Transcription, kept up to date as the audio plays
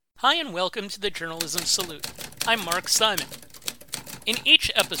Hi and welcome to the Journalism Salute. I'm Mark Simon. In each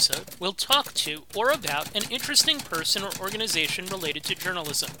episode, we'll talk to or about an interesting person or organization related to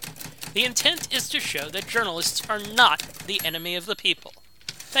journalism. The intent is to show that journalists are not the enemy of the people.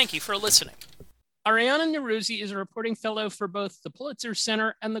 Thank you for listening. Aryana Noroozi is a reporting fellow for both the Pulitzer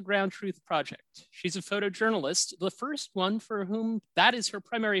Center and the GroundTruth Project. She's a photojournalist, the first one for whom that is her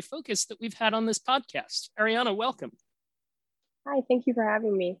primary focus that we've had on this podcast. Aryana, welcome. Hi, thank you for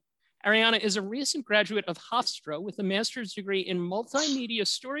having me. Aryana is a recent graduate of Hofstra with a master's degree in multimedia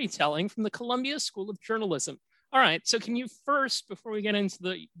storytelling from the Columbia School of Journalism. All right, so can you first, before we get into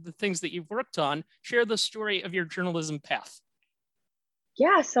the things that you've worked on, share the story of your journalism path?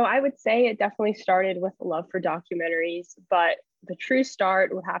 Yeah, so I would say it definitely started with a love for documentaries, but the true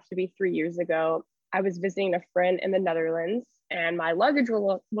start would have to be 3 years ago. I was visiting a friend in the Netherlands and my luggage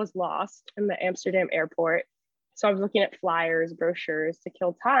was lost in the Amsterdam airport. So I was looking at flyers, brochures to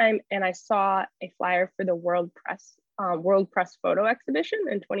kill time, and I saw a flyer for the World Press Photo Exhibition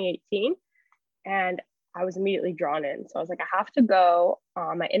in 2018, and I was immediately drawn in. So I was like, I have to go.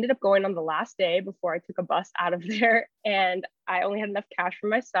 I ended up going on the last day before I took a bus out of there, and I only had enough cash for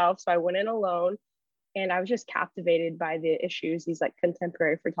myself, so I went in alone, and I was just captivated by the issues these like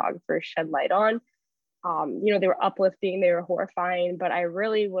contemporary photographers shed light on. They were uplifting, they were horrifying, but I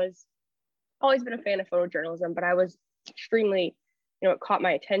really was always been a fan of photojournalism, but I was extremely, it caught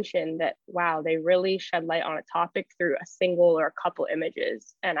my attention that, wow, they really shed light on a topic through a single or a couple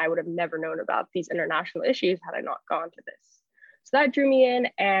images. And I would have never known about these international issues had I not gone to this. So that drew me in,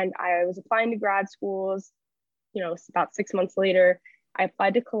 and I was applying to grad schools. About 6 months later, I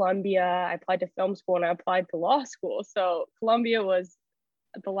applied to Columbia, I applied to film school, and I applied to law school. So Columbia was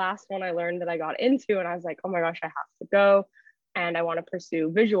the last one I learned that I got into, and I was like, oh my gosh, I have to go. And I want to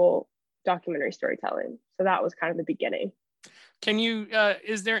pursue visual documentary storytelling. So that was kind of the beginning. Can you,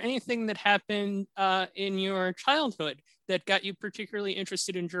 is there anything that happened in your childhood that got you particularly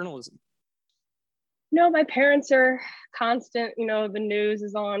interested in journalism? No, my parents are constant, the news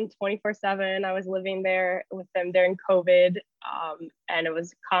is on 24/7. I was living there with them during COVID, and it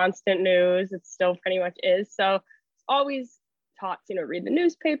was constant news. It still pretty much is. So it's always taught to, read the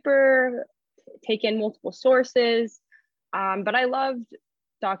newspaper, take in multiple sources. But I loved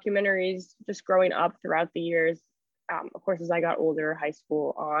documentaries just growing up throughout the years. Of course, as I got older, high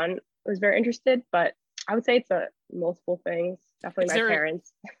school on, I was very interested, but I would say it's multiple things. Definitely my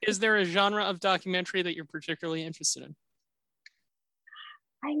parents. Is there a genre of documentary that you're particularly interested in?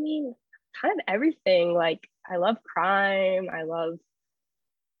 I mean, kind of everything. Like, I love crime. I love,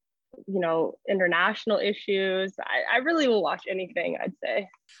 international issues. I really will watch anything, I'd say.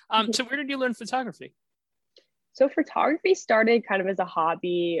 So where did you learn photography? So photography started kind of as a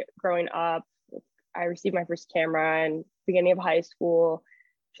hobby growing up. I received my first camera in the beginning of high school,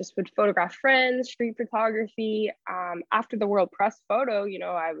 just would photograph friends, street photography. After the World Press Photo,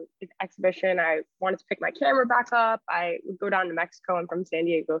 exhibition, I wanted to pick my camera back up. I would go down to Mexico. I'm from San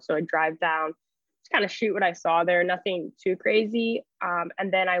Diego, so I'd drive down, just kind of shoot what I saw there, nothing too crazy.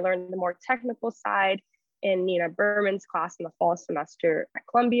 And then I learned the more technical side in Nina Berman's class in the fall semester at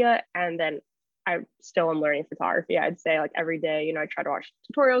Columbia. And then I still am learning photography. I'd say like every day, I try to watch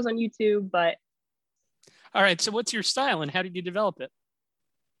tutorials on YouTube, but. All right. So what's your style and how did you develop it?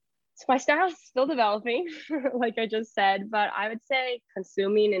 So my style is still developing, like I just said, but I would say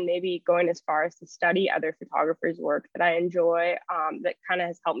consuming and maybe going as far as to study other photographers' work that I enjoy, that kind of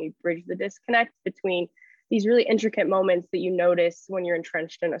has helped me bridge the disconnect between these really intricate moments that you notice when you're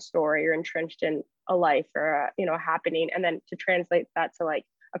entrenched in a story or entrenched in a life or a happening, and then to translate that to like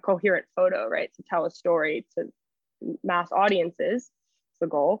a coherent photo, right? To tell a story to mass audiences is the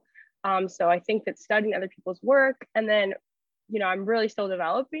goal. So I think that studying other people's work, and then, I'm really still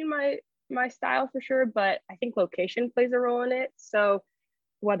developing my style for sure, but I think location plays a role in it. So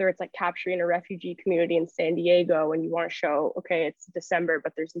whether it's like capturing a refugee community in San Diego and you want to show, okay, it's December,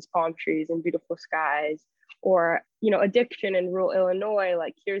 but there's these palm trees and beautiful skies, or, addiction in rural Illinois,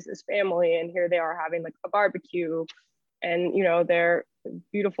 like here's this family and here they are having like a barbecue and, their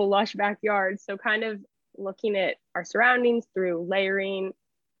beautiful lush backyards. So kind of looking at our surroundings through layering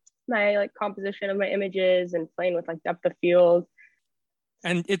my like composition of my images and playing with like depth of field.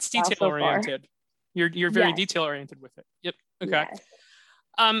 And it's detail oriented. You're very detail oriented with it. Yep. Okay.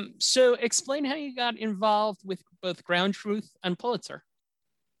 Yes. So explain how you got involved with both GroundTruth and Pulitzer.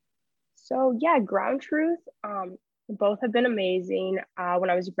 So yeah, GroundTruth, both have been amazing. When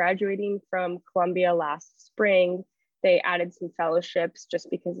I was graduating from Columbia last spring, they added some fellowships just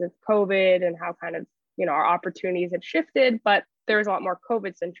because of COVID and how kind of, our opportunities had shifted, but there was a lot more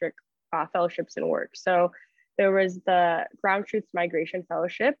COVID-centric fellowships and work. So there was the GroundTruth's Migration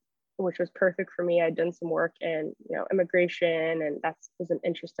Fellowship, which was perfect for me. I'd done some work in, immigration, and that was an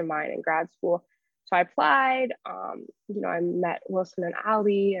interest of mine in grad school. So I applied. I met Wilson and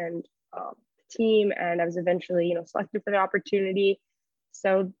Ali and the team, and I was eventually, selected for the opportunity.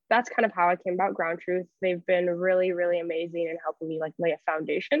 So that's kind of how I came about GroundTruth. They've been really, really amazing in helping me like lay a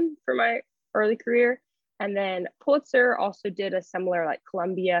foundation for my early career. And then Pulitzer also did a similar like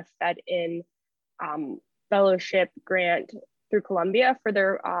Columbia fed in fellowship grant through Columbia for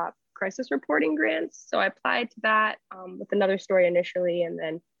their crisis reporting grants. So I applied to that with another story initially, and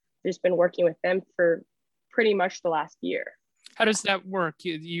then just been working with them for pretty much the last year. How does that work?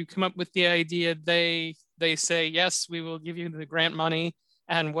 You come up with the idea, they say, yes, we will give you the grant money,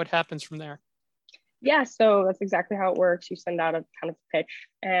 and what happens from there? Yeah, so that's exactly how it works. You send out a kind of pitch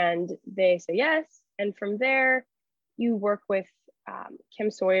and they say yes. And from there, you work with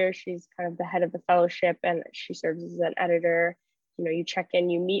Kim Sawyer. She's kind of the head of the fellowship, and she serves as an editor. You check in,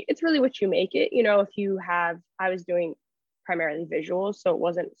 you meet. It's really what you make it. I was doing primarily visuals, so it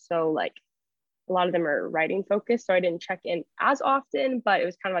wasn't so like a lot of them are writing focused, so I didn't check in as often, but it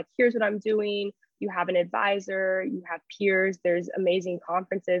was kind of like, here's what I'm doing. You have an advisor, you have peers. There's amazing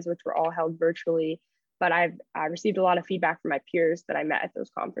conferences, which were all held virtually, but I received a lot of feedback from my peers that I met at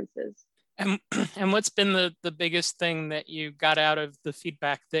those conferences. And what's been the biggest thing that you got out of the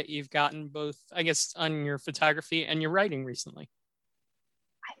feedback that you've gotten, both, I guess, on your photography and your writing recently?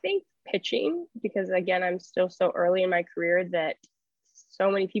 I think pitching, because again, I'm still so early in my career that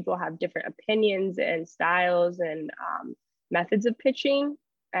so many people have different opinions and styles and methods of pitching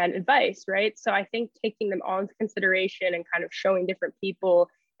and advice, right? So I think taking them all into consideration and kind of showing different people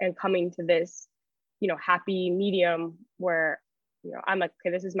and coming to this, happy medium where, I'm like,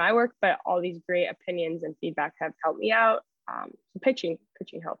 okay, this is my work, but all these great opinions and feedback have helped me out. So pitching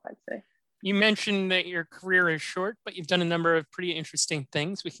helped, I'd say. You mentioned that your career is short, but you've done a number of pretty interesting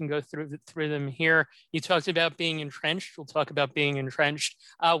things. We can go through them here. You talked about being entrenched. We'll talk about being entrenched.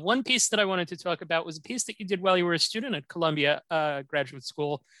 One piece that I wanted to talk about was a piece that you did while you were a student at Columbia Graduate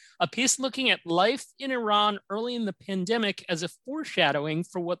School, a piece looking at life in Iran early in the pandemic as a foreshadowing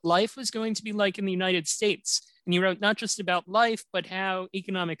for what life was going to be like in the United States. And you wrote not just about life, but how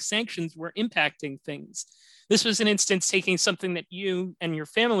economic sanctions were impacting things. This was an instance taking something that you and your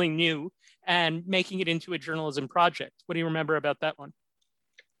family knew and making it into a journalism project. What do you remember about that one?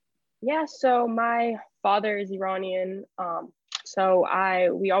 Yeah, so my father is Iranian.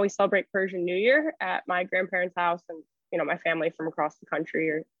 We always celebrate Persian New Year at my grandparents' house, and my family from across the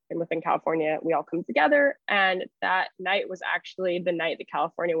country and within California, we all come together. And that night was actually the night that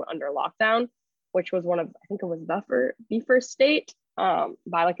California went under lockdown, which was I think it was the first state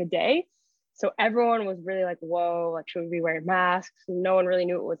by like a day. So everyone was really like, whoa, like, should we be wearing masks? No one really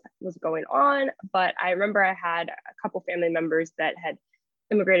knew what was going on. But I remember I had a couple family members that had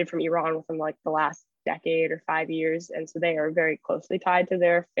immigrated from Iran within like the last decade or 5 years. And so they are very closely tied to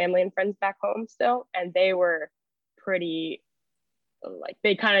their family and friends back home still. And they were pretty, like,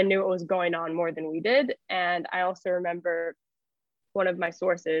 they kind of knew what was going on more than we did. And I also remember one of my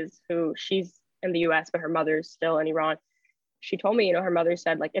sources, who she's in the US, but her mother's still in Iran. She told me, her mother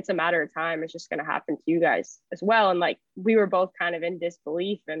said, like, it's a matter of time. It's just going to happen to you guys as well. And like, we were both kind of in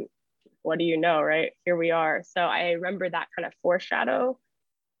disbelief, and what do you know, right? Here we are. So I remember that kind of foreshadow,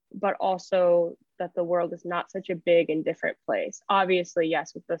 but also that the world is not such a big and different place. Obviously,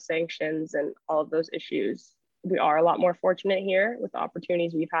 yes, with the sanctions and all of those issues, we are a lot more fortunate here with the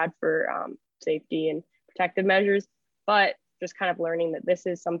opportunities we've had for safety and protective measures, but just kind of learning that this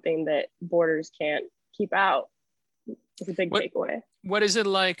is something that borders can't keep out. It's a big takeaway. What is it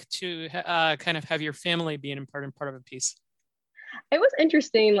like to kind of have your family be an important part of a piece? It was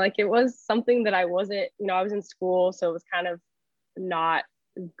interesting. Like, it was something that I wasn't, I was in school, so it was kind of not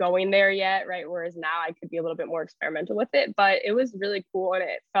going there yet, right? Whereas now I could be a little bit more experimental with it, but it was really cool, and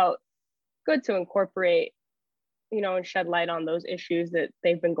it felt good to incorporate, and shed light on those issues that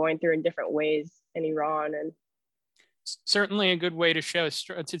they've been going through in different ways in Iran. And certainly a good way to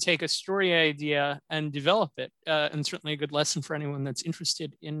take a story idea and develop it, and certainly a good lesson for anyone that's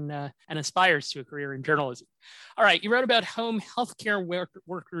interested in and aspires to a career in journalism. All right, you wrote about home healthcare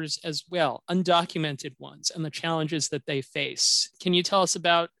workers as well, undocumented ones, and the challenges that they face. Can you tell us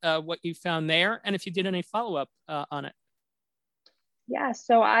about what you found there, and if you did any follow-up on it? Yeah,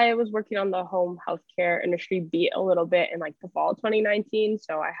 so I was working on the home healthcare industry beat a little bit in like the fall 2019.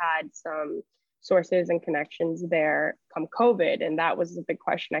 So I had some sources and connections there come COVID. And that was a big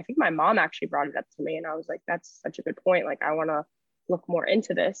question. I think my mom actually brought it up to me, and I was like, that's such a good point. Like, I want to look more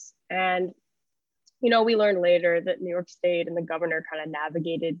into this. And, we learned later that New York State and the governor kind of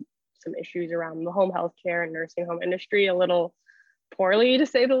navigated some issues around the home healthcare and nursing home industry a little poorly, to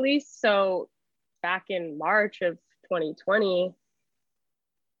say the least. So back in March of 2020,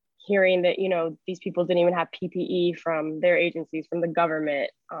 hearing that, these people didn't even have PPE from their agencies, from the government,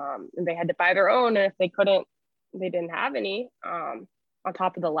 and they had to buy their own. And if they couldn't, they didn't have any, on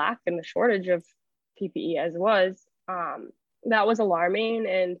top of the lack and the shortage of PPE as was, that was alarming.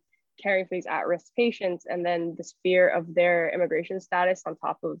 And caring for these at-risk patients, and then this fear of their immigration status on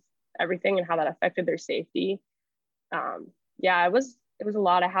top of everything and how that affected their safety. Yeah, it was a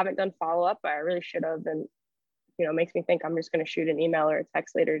lot. I haven't done follow-up, but I really should have. And makes me think I'm just going to shoot an email or a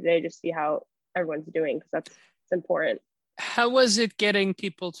text later today, just see how everyone's doing, because it's important. How was it getting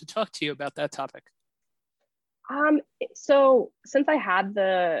people to talk to you about that topic? So since I had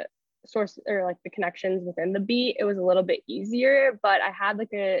the source, or like the connections within the beat, it was a little bit easier, but I had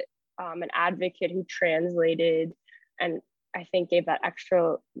like an advocate who translated, and I think gave that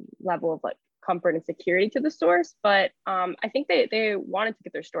extra level of like comfort and security to the source. But I think they wanted to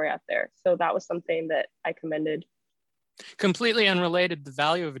get their story out there. So that was something that I commended. Completely unrelated, the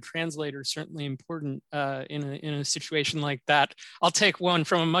value of a translator is certainly important in a situation like that. I'll take one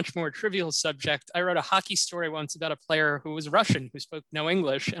from a much more trivial subject. I wrote a hockey story once about a player who was Russian, who spoke no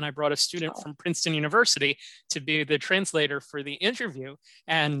English, and I brought a student from Princeton University to be the translator for the interview.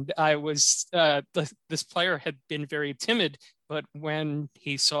 And I was, this player had been very timid, but when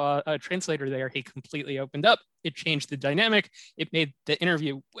he saw a translator there, he completely opened up. It changed the dynamic. It made the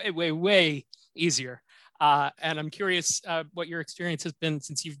interview way, way, way easier. And I'm curious what your experience has been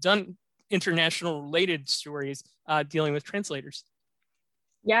since you've done international related stories dealing with translators.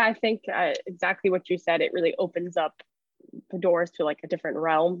 Yeah, I think exactly what you said. It really opens up the doors to like a different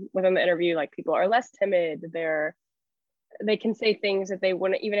realm within the interview. Like, people are less timid. They can say things that they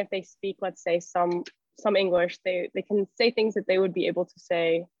wouldn't, even if they speak, let's say some English, they can say things that they would be able to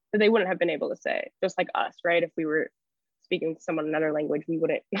say that they wouldn't have been able to say, just like us, right? If we were speaking to someone in another language, we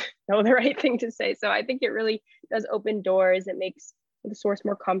wouldn't know the right thing to say. So I think it really does open doors. It makes the source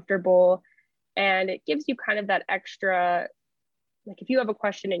more comfortable, and it gives you kind of that extra, like if you have a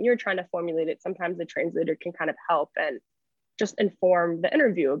question and you're trying to formulate it, sometimes the translator can kind of help and just inform the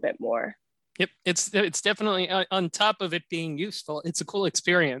interview a bit more. Yep, it's definitely on top of it being useful. It's a cool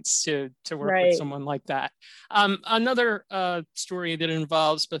experience to work Right. with someone like that. Another story that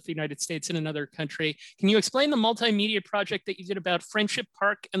involves both the United States and another country. Can you explain the multimedia project that you did about Friendship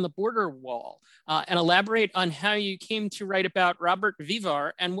Park and the border wall, and elaborate on how you came to write about Robert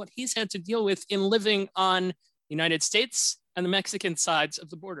Vivar and what he's had to deal with in living on the United States and the Mexican sides of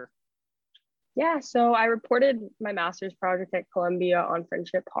the border? Yeah, so I reported my master's project at Columbia on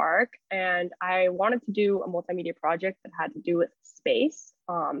Friendship Park, and I wanted to do a multimedia project that had to do with space,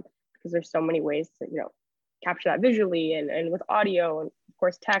 because there's so many ways to, capture that visually and with audio and of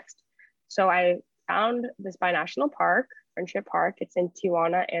course text. So I found this binational park, Friendship Park. It's in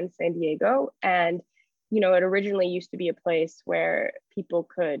Tijuana and San Diego, and it originally used to be a place where people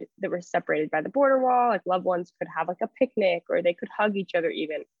that were separated by the border wall, like loved ones could have like a picnic, or they could hug each other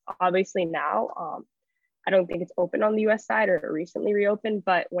even. Obviously now, I don't think it's open on the US side or recently reopened,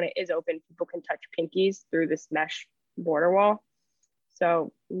 but when it is open, people can touch pinkies through this mesh border wall.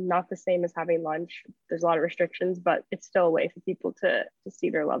 So not the same as having lunch. There's a lot of restrictions, but it's still a way for people to see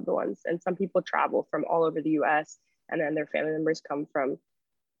their loved ones. And some people travel from all over the US, and then their family members come from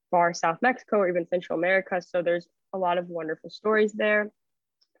far South Mexico or even Central America. So there's a lot of wonderful stories there.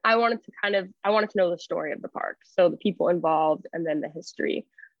 I wanted to know the story of the park. So the people involved, and then the history.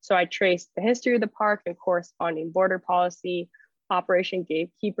 So I traced the history of the park and corresponding border policy. Operation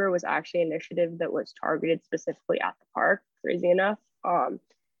Gatekeeper was actually an initiative that was targeted specifically at the park, crazy enough.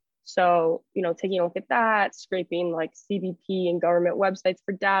 So, taking a look at that, scraping like CBP and government websites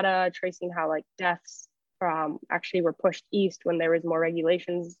for data, tracing how like deaths actually were pushed east when there was more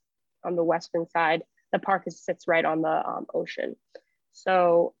regulations on the western side. The park sits right on the ocean.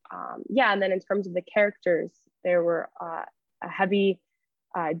 So yeah, and then in terms of the characters, there were a heavy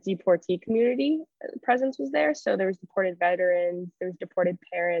deportee community presence was there. So there was deported veterans, there was deported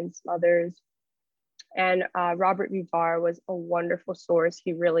parents, mothers, and Robert Vivar was a wonderful source.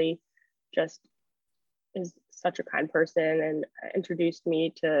 He really just is such a kind person, and introduced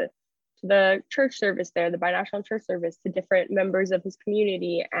me to the church service there, the binational church service, to different members of his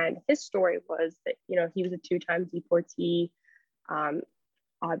community. And his story was that, he was a 2-time deportee.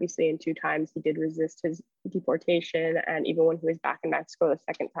 Obviously, in 2 times, he did resist his deportation. And even when he was back in Mexico the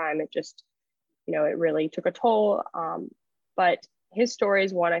second time, it just, it really took a toll. But his story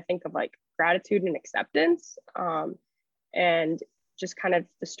is one, I think, of like gratitude and acceptance. And just kind of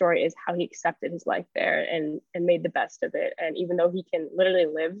the story is how he accepted his life there and made the best of it. And even though he can literally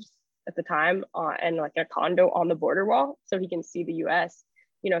live at the time, and like a condo on the border wall so he can see the US.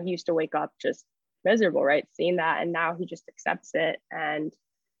 He used to wake up just miserable, right? Seeing that, and now he just accepts it. And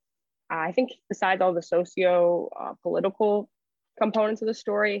I think besides all the socio political components of the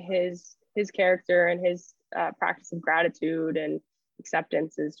story, his character and his practice of gratitude and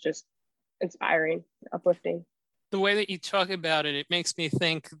acceptance is just inspiring, uplifting. The way that you talk about it, it makes me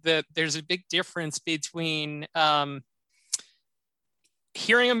think that there's a big difference between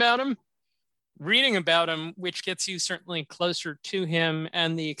hearing about him, reading about him, which gets you certainly closer to him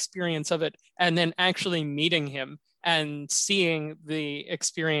and the experience of it, and then actually meeting him and seeing the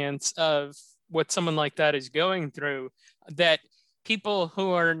experience of what someone like that is going through, that people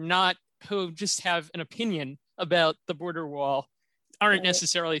who just have an opinion about the border wall aren't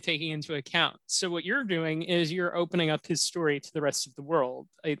necessarily taking into account. So what you're doing is you're opening up his story to the rest of the world,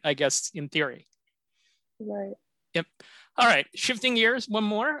 I guess, in theory. Right. Yep. All right. Shifting gears, one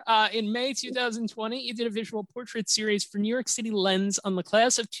more. In May 2020, you did a visual portrait series for New York City Lens on the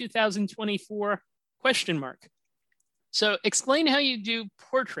class of 2024, ? So explain how you do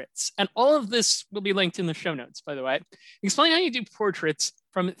portraits. And all of this will be linked in the show notes, by the way. Explain how you do portraits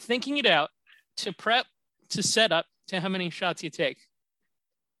from thinking it out to prep to set up to how many shots you take.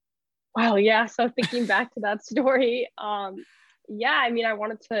 Wow. Yeah. So thinking back to that story, yeah, I mean, I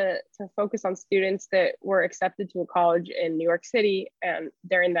wanted to focus on students that were accepted to a college in New York City. And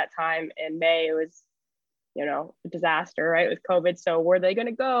during that time in May, it was, a disaster, right, with COVID. So where are they going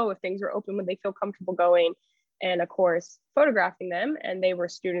to go if things were open? Would they feel comfortable going? And of course, photographing them. And they were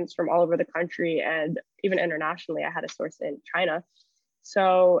students from all over the country and even internationally. I had a source in China.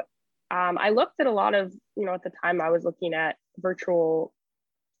 So I looked at a lot of, at the time I was looking at virtual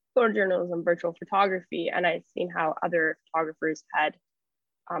photojournalism, virtual photography, and I'd seen how other photographers had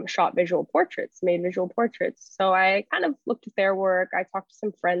shot visual portraits, made visual portraits. So I kind of looked at their work. I talked to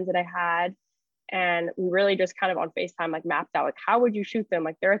some friends that I had, and we really just kind of on FaceTime, like mapped out, like, how would you shoot them?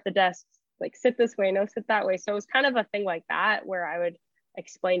 Like, they're at the desk, like, sit this way, no, sit that way. So it was kind of a thing like that where I would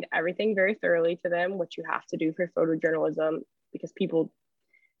explain everything very thoroughly to them, what you have to do for photojournalism, because people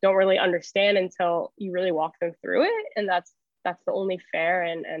don't really understand until you really walk them through it. And that's the only fair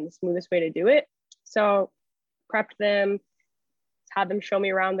and the smoothest way to do it. So prepped them, had them show me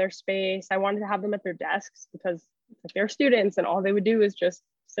around their space. I wanted to have them at their desks because they're students and all they would do is just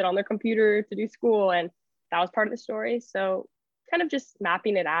sit on their computer to do school. And that was part of the story. So kind of just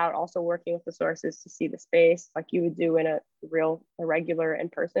mapping it out, also working with the sources to see the space like you would do in a regular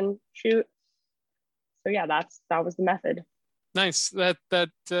in-person shoot. So yeah, that was the method. Nice. That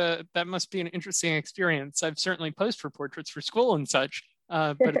must be an interesting experience. I've certainly posed for portraits for school and such,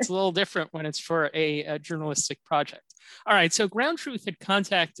 but it's a little different when it's for a journalistic project. All right. So GroundTruth had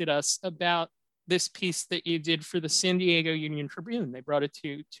contacted us about this piece that you did for the San Diego Union Tribune. They brought it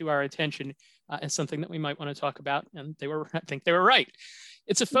to our attention as something that we might want to talk about, and I think they were right.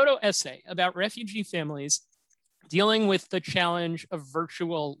 It's a photo essay about refugee families dealing with the challenge of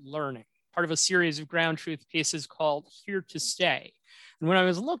virtual learning, part of a series of GroundTruth pieces called Here to Stay. And when I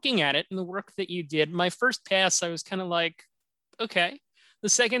was looking at it and the work that you did, my first pass, I was kind of like, okay. The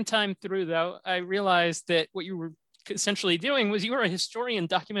second time through, though, I realized that what you were essentially doing was you were a historian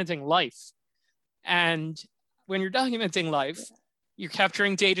documenting life. And when you're documenting life, you're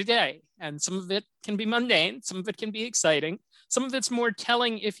capturing day to day. And some of it can be mundane, some of it can be exciting. Some of it's more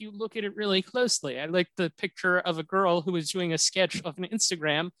telling if you look at it really closely. I like the picture of a girl who was doing a sketch of an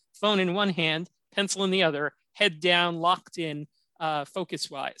Instagram, phone in one hand, pencil in the other, head down, locked in,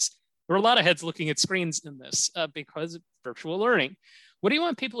 focus-wise. There are a lot of heads looking at screens in this because of virtual learning. What do you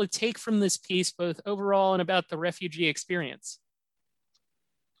want people to take from this piece, both overall and about the refugee experience?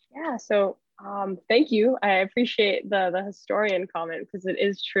 Yeah, so thank you. I appreciate the historian comment because it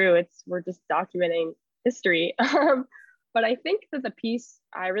is true. We're just documenting history. But I think that the piece,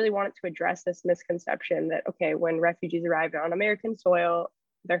 I really wanted to address this misconception that, okay, when refugees arrive on American soil,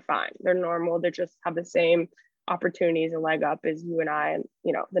 they're fine. They're normal. They just have the same opportunities and leg up as you and I and,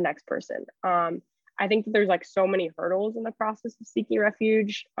 the next person. I think that there's like so many hurdles in the process of seeking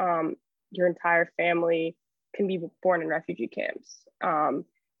refuge. Your entire family can be born in refugee camps.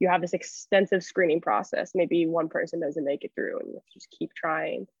 You have this extensive screening process. Maybe one person doesn't make it through and you just keep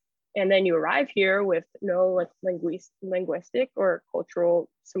trying. And then you arrive here with no like linguistic or cultural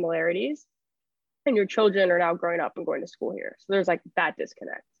similarities. And your children are now growing up and going to school here. So there's like that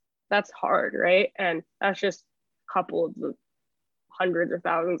disconnect. That's hard, right? And that's just a couple of the hundreds or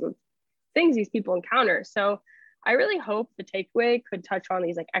thousands of things these people encounter. So I really hope the takeaway could touch on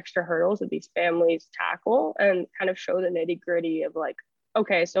these like extra hurdles that these families tackle and kind of show the nitty gritty of like,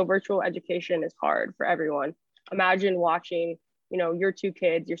 okay, so virtual education is hard for everyone. Imagine watching your 2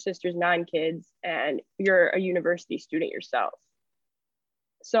 kids, your sister's 9 kids, and you're a university student yourself.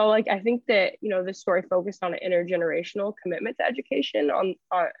 So like I think that this story focused on an intergenerational commitment to education on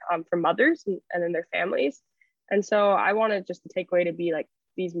for mothers and then their families. And so I wanted just the takeaway to be like,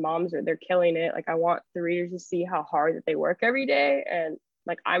 these moms they're killing it. Like I want the readers to see how hard that they work every day, and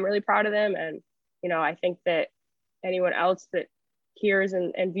like I'm really proud of them. And I think that anyone else that hears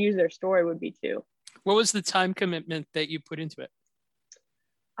and views their story would be too. What was the time commitment that you put into it?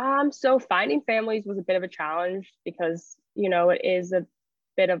 So finding families was a bit of a challenge because it is a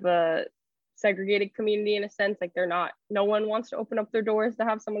bit of a segregated community in a sense. Like no one wants to open up their doors to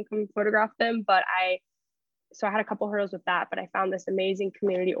have someone come photograph them. But I had a couple hurdles with that, but I found this amazing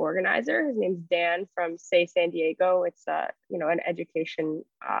community organizer. His name's Dan from Say San Diego. It's an education,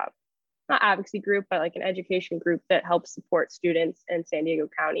 not advocacy group, but like an education group that helps support students in San Diego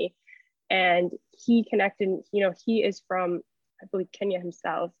County. And he connected, he is from, I believe, Kenya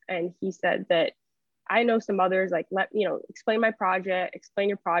himself. And he said that I know some others, like, explain my project, explain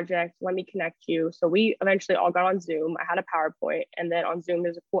your project, let me connect you. So we eventually all got on Zoom. I had a PowerPoint, and then on Zoom,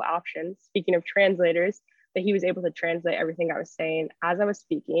 there's a cool option. Speaking of translators, that he was able to translate everything I was saying as I was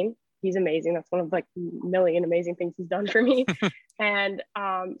speaking. He's amazing. That's one of like million amazing things he's done for me. And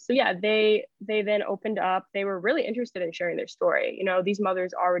so yeah, they then opened up. They were really interested in sharing their story. These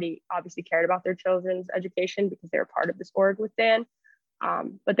mothers already obviously cared about their children's education because they were part of this org with Dan.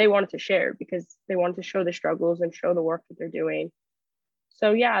 But they wanted to share because they wanted to show the struggles and show the work that they're doing.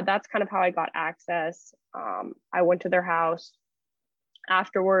 So yeah, that's kind of how I got access. I went to their house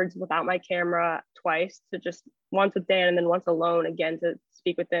afterwards without my camera twice, to just once with Dan and then once alone again to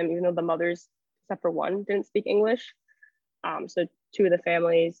speak with them, even though the mothers, except for one, didn't speak English. So 2 of the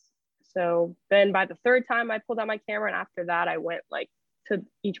families. So then by the 3rd time I pulled out my camera, and after that I went like to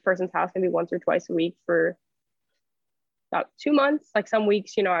each person's house maybe once or twice a week for about 2 months. Like some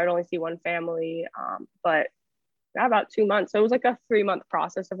weeks, I would only see one family, but about 2 months. So it was like a 3-month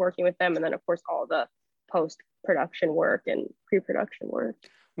process of working with them. And then of course, all the post-production work and pre-production work.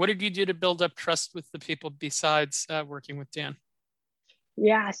 What did you do to build up trust with the people besides working with Dan?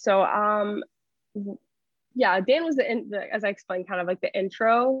 Yeah, so Dan was as I explained, kind of like the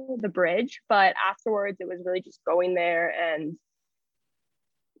intro, the bridge, but afterwards it was really just going there and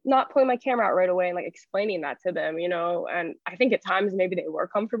not pulling my camera out right away and like explaining that to them, and I think at times maybe they were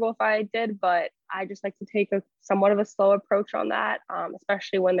comfortable if I did, but I just like to take a somewhat of a slow approach on that,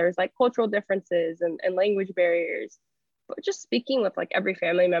 especially when there's like cultural differences and language barriers. But just speaking with like every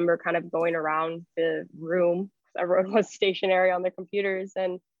family member, kind of going around the room, everyone was stationary on their computers,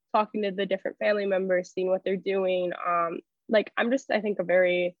 and talking to the different family members, seeing what they're doing. Like I'm just, I think, a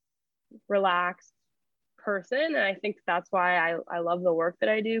very relaxed person, and I think that's why I love the work that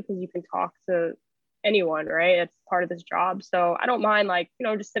I do, because you can talk to anyone, right? It's part of this job. So I don't mind like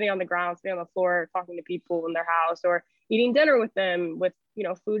just sitting on the ground, sitting on the floor, talking to people in their house, or eating dinner with them with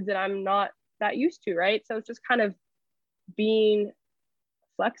foods that I'm not that used to, right? So it's just kind of being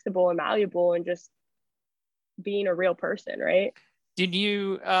flexible and malleable and just being a real person, right? Did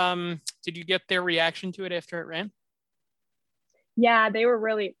you get their reaction to it after it ran? Yeah, they were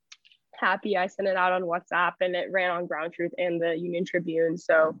really happy. I sent it out on WhatsApp, and it ran on GroundTruth and the Union Tribune.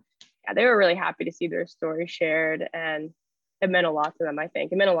 So yeah, they were really happy to see their story shared, and it meant a lot to them. I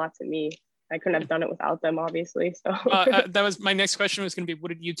think it meant a lot to me. I couldn't have done it without them, obviously. So that was my next question, was going to be, what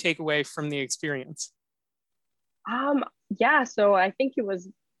did you take away from the experience? Yeah, so I think it was,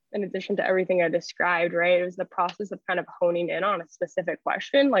 in addition to everything I described, right, it was the process of kind of honing in on a specific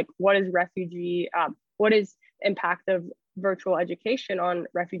question, like what is impact of virtual education on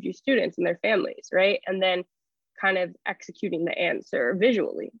refugee students and their families, right? And then kind of executing the answer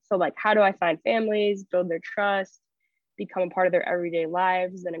visually. So like, how do I find families, build their trust, become a part of their everyday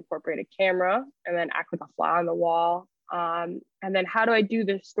lives, then incorporate a camera, and then act like a fly on the wall. And then how do I do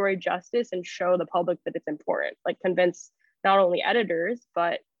the story justice and show the public that it's important, like convince not only editors,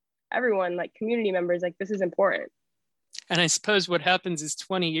 but everyone, like community members, like this is important. And I suppose what happens is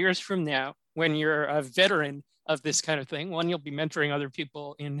 20 years from now, when you're a veteran of this kind of thing, one, you'll be mentoring other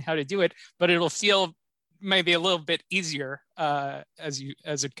people in how to do it, but it'll feel maybe a little bit easier as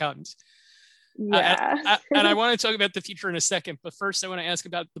it comes. Yeah. And I want to talk about the future in a second, but first I want to ask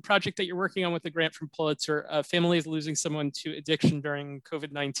about the project that you're working on with the grant from Pulitzer, Families Losing Someone to Addiction During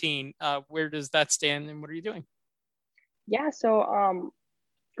COVID-19. Where does that stand, and what are you doing? Yeah, so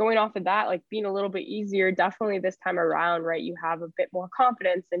going off of that, like being a little bit easier, definitely this time around, right? You have a bit more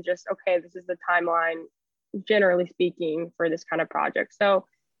confidence and just, okay, this is the timeline, generally speaking, for this kind of project. So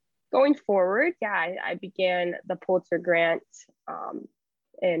going forward, yeah, I began the Pulitzer grant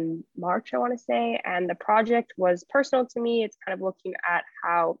in March, I want to say. And the project was personal to me. It's kind of looking at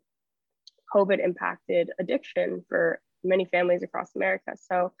how COVID impacted addiction for many families across America.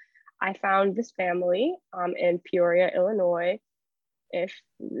 So I found this family in Peoria, Illinois-ish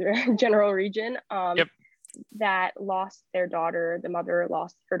general region. Yep. That lost their daughter. The mother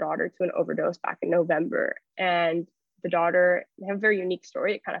lost her daughter to an overdose back in November. And the daughter, they have a very unique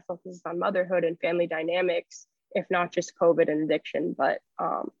story. It kind of focuses on motherhood and family dynamics, if not just COVID and addiction, but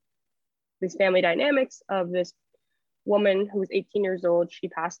these family dynamics of this woman who was 18 years old. She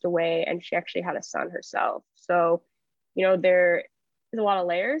passed away and she actually had a son herself. So, there is a lot of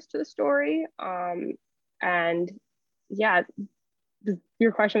layers to the story. And yeah,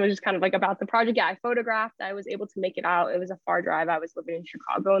 your question was just kind of like about the project. Yeah, I photographed. I was able to make it out. It was a far drive. I was living in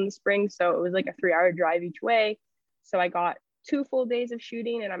Chicago in the spring, so it was like a 3-hour drive each way. So I got 2 full days of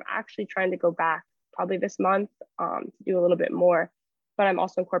shooting, and I'm actually trying to go back probably this month to do a little bit more. But I'm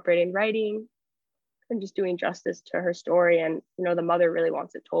also incorporating writing and just doing justice to her story. And the mother really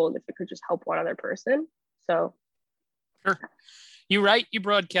wants it told if it could just help one other person. So sure. You write, you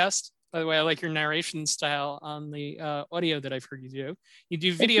broadcast. By the way, I like your narration style on the audio that I've heard you do. You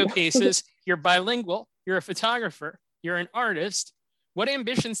do video cases. You're bilingual. You're a photographer. You're an artist. What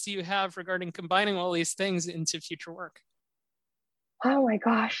ambitions do you have regarding combining all these things into future work? Oh my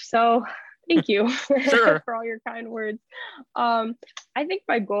gosh. So thank you Sure. for all your kind words. I think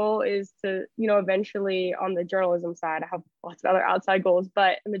my goal is to, eventually on the journalism side, I have lots of other outside goals,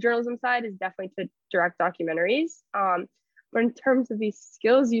 but in the journalism side is definitely to direct documentaries. But in terms of these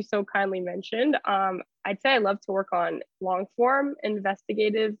skills you so kindly mentioned, I'd say I love to work on long form,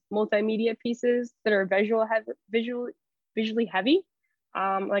 investigative, multimedia pieces that are visually heavy.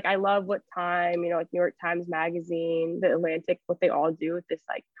 Like I love what Time, like New York Times Magazine, The Atlantic, what they all do with this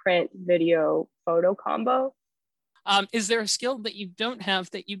like print, video, photo combo. Is there a skill that you don't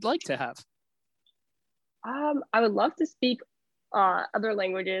have that you'd like to have? I would love to speak other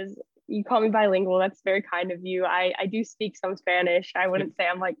languages. You call me bilingual. That's very kind of you. I do speak some Spanish. I wouldn't say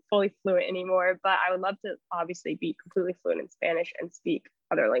I'm like fully fluent anymore, but I would love to obviously be completely fluent in Spanish and speak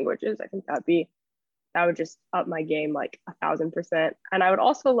other languages. I think that would just up my game like 1,000%. And I would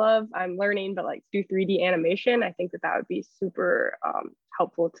also love, I'm learning, but like do 3D animation. I think that would be super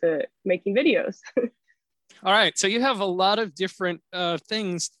helpful to making videos. All right. So you have a lot of different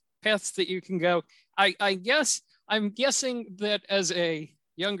paths that you can go. I'm guessing that as a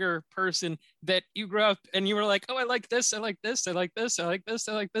younger person that you grew up and you were like, oh, I like this, I like this, I like this, I like this,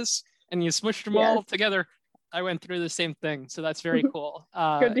 I like this, and you smushed them all together. I went through the same thing, so that's very cool.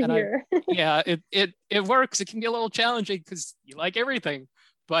 Good to hear. It works. It can be a little challenging because you like everything,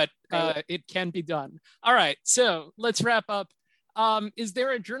 but it can be done. All right, so let's wrap up. Is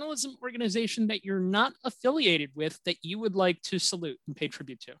there a journalism organization that you're not affiliated with that you would like to salute and pay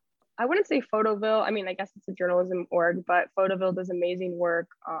tribute to? I wouldn't say Photoville. I mean, I guess it's a journalism org, but Photoville does amazing work.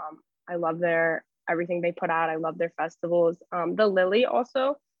 I love everything they put out. I love their festivals. The Lily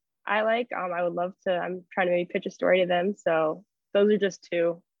also, I like. I would love to. I'm trying to maybe pitch a story to them. So those are just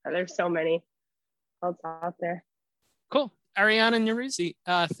 2. There's so many else out there. Cool. Aryana and Noroozi,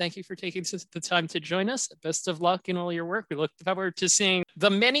 thank you for taking the time to join us. Best of luck in all your work. We look forward to seeing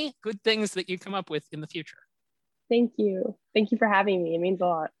the many good things that you come up with in the future. Thank you. Thank you for having me. It means a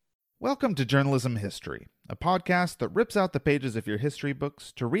lot. Welcome to Journalism History, a podcast that rips out the pages of your history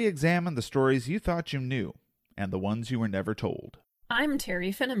books to re-examine the stories you thought you knew and the ones you were never told. I'm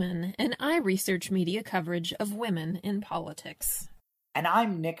Terry Finneman, and I research media coverage of women in politics. And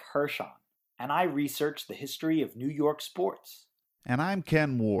I'm Nick Hirschon, and I research the history of New York sports. And I'm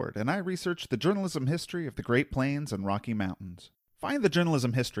Ken Ward, and I research the journalism history of the Great Plains and Rocky Mountains. Find the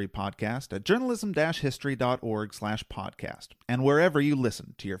Journalism History Podcast at journalism-history.org/podcast and wherever you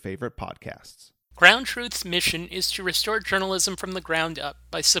listen to your favorite podcasts. GroundTruth's mission is to restore journalism from the ground up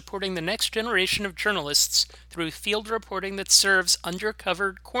by supporting the next generation of journalists through field reporting that serves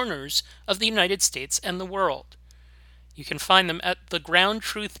undercovered corners of the United States and the world. You can find them at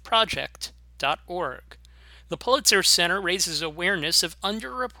thegroundtruthproject.org. The Pulitzer Center raises awareness of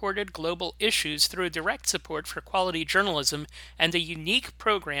underreported global issues through direct support for quality journalism and a unique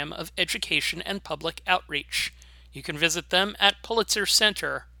program of education and public outreach. You can visit them at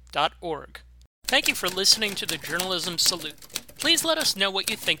pulitzercenter.org. Thank you for listening to the Journalism Salute. Please let us know what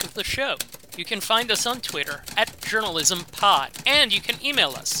you think of the show. You can find us on Twitter at JournalismPod, and you can email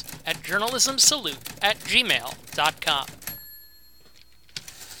us at journalismsalute@gmail.com.